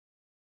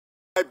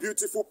My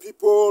beautiful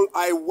people,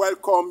 I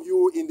welcome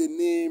you in the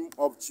name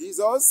of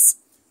Jesus.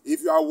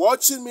 If you are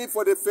watching me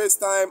for the first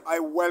time, I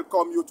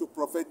welcome you to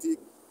Prophetic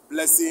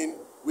Blessing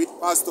with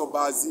Pastor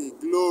Bazi.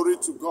 Glory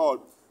to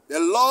God. The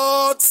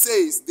Lord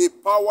says the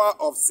power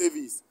of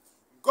service.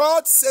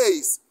 God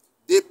says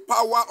the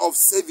power of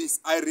service.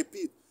 I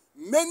repeat,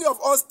 many of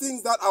us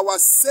think that our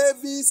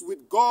service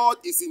with God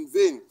is in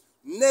vain.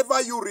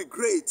 Never you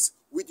regret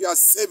with your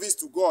service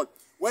to God.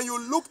 When you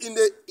look in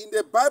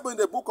the Bible, in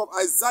the book of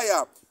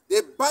Isaiah,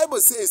 the Bible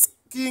says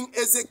King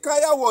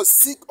Hezekiah was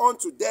sick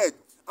unto death,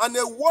 and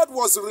a word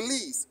was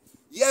released.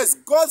 Yes,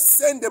 God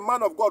sent the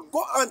man of God.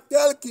 Go and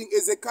tell King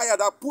Hezekiah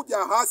that put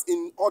your house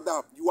in order.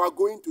 You are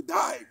going to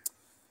die.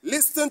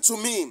 Listen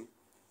to me.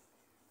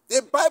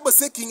 The Bible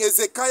says King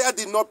Hezekiah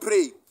did not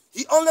pray.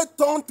 He only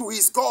turned to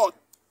his God.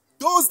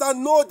 Those that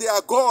know their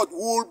God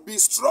will be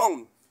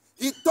strong.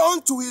 He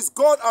turned to his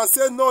God and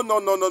said,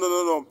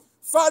 no.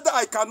 Father,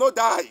 I cannot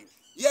die.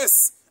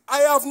 Yes, I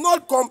have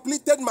not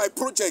completed my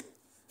project.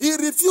 He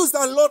refused,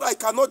 and Lord, I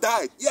cannot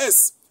die.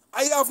 Yes,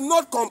 I have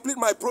not completed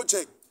my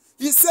project.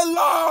 He said,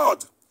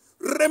 Lord,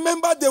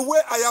 remember the way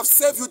I have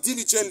served you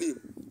diligently.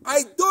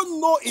 I don't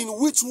know in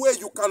which way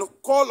you can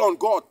call on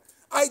God.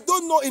 I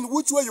don't know in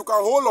which way you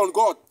can hold on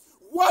God.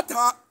 What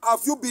have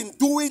you been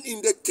doing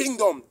in the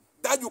kingdom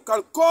that you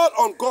can call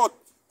on God,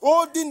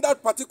 holding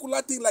that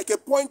particular thing like a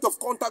point of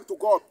contact to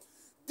God?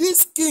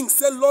 This king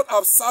said, Lord,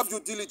 I've served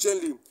you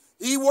diligently.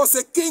 He was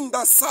a king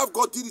that served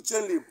God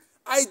diligently.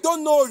 I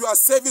don't know your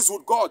service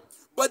with God,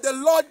 but the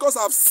Lord God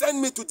has sent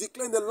me to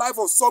declare in the life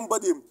of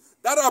somebody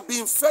that have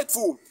been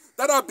faithful,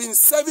 that have been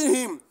serving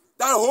him,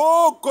 that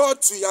hold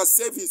God to your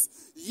service.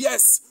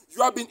 Yes,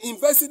 you have been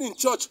investing in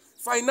church,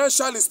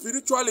 financially,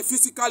 spiritually,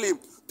 physically.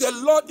 The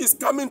Lord is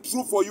coming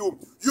through for you.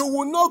 You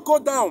will not go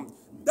down.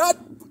 That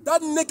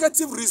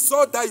negative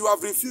result that you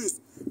have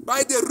refused,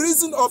 by the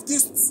reason of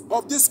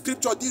this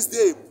scripture this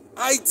day,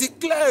 I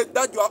declare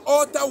that your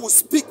altar will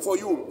speak for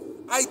you.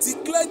 I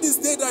declare this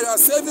day that your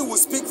serving will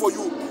speak for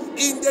you.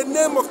 In the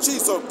name of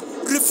Jesus,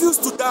 refuse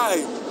to die.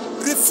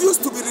 Refuse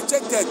to be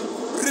rejected.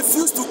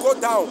 Refuse to go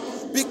down.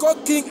 Because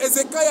King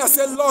Hezekiah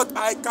said, Lord,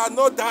 I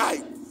cannot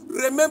die.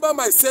 Remember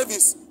my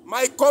service,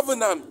 my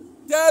covenant.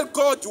 Tell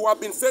God you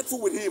have been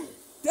faithful with him.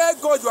 Tell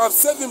God you have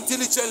served him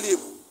diligently.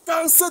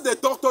 Cancel the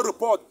doctor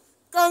report.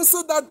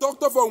 Cancel that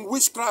doctor from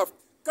witchcraft.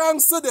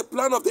 Cancel the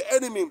plan of the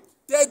enemy.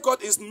 Tell God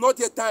it's not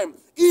yet time.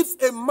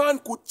 If a man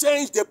could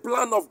change the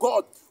plan of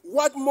God,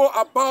 what more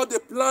about the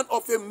plan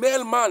of a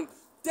male man?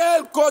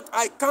 Tell God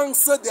I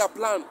cancel their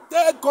plan.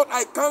 Tell God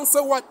I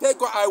cancel what? Tell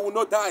God I will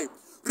not die.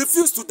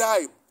 Refuse to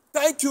die.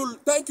 Thank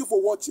you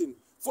for watching.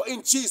 For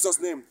in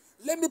Jesus' name,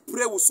 let me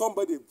pray with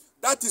somebody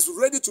that is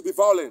ready to be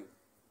violent.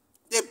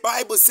 The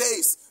Bible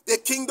says the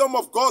kingdom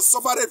of God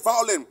suffereth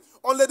violence.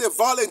 Only the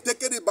violent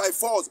take it by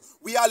force.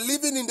 We are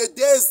living in the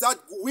days that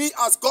we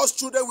as God's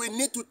children, we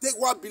need to take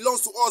what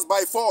belongs to us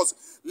by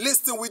force.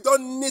 Listen, we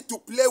don't need to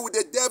play with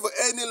the devil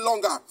any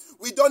longer.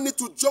 We don't need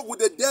to joke with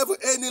the devil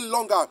any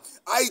longer.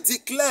 I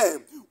declare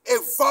a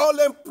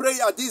violent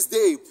prayer this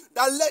day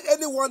that let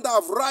anyone that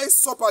have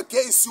rise up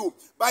against you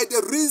by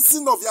the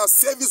reason of your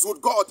service with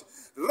God,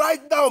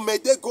 right now may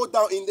they go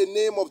down in the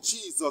name of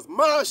Jesus.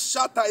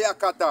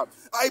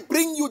 I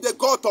bring you the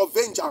God of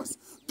vengeance.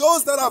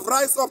 Those that have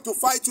rise up to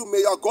fight you, may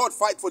your God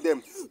fight for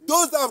them.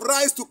 Those that have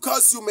rise to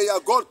curse you, may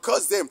your God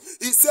curse them.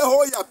 He said,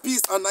 hold your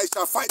peace and I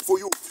shall fight for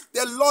you.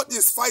 The Lord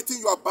is fighting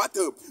your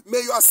battle.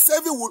 May your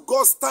serving with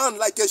God stand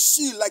like a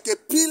shield, like a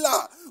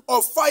pillar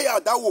of fire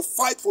that will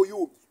fight for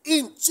you.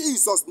 In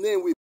Jesus'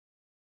 name we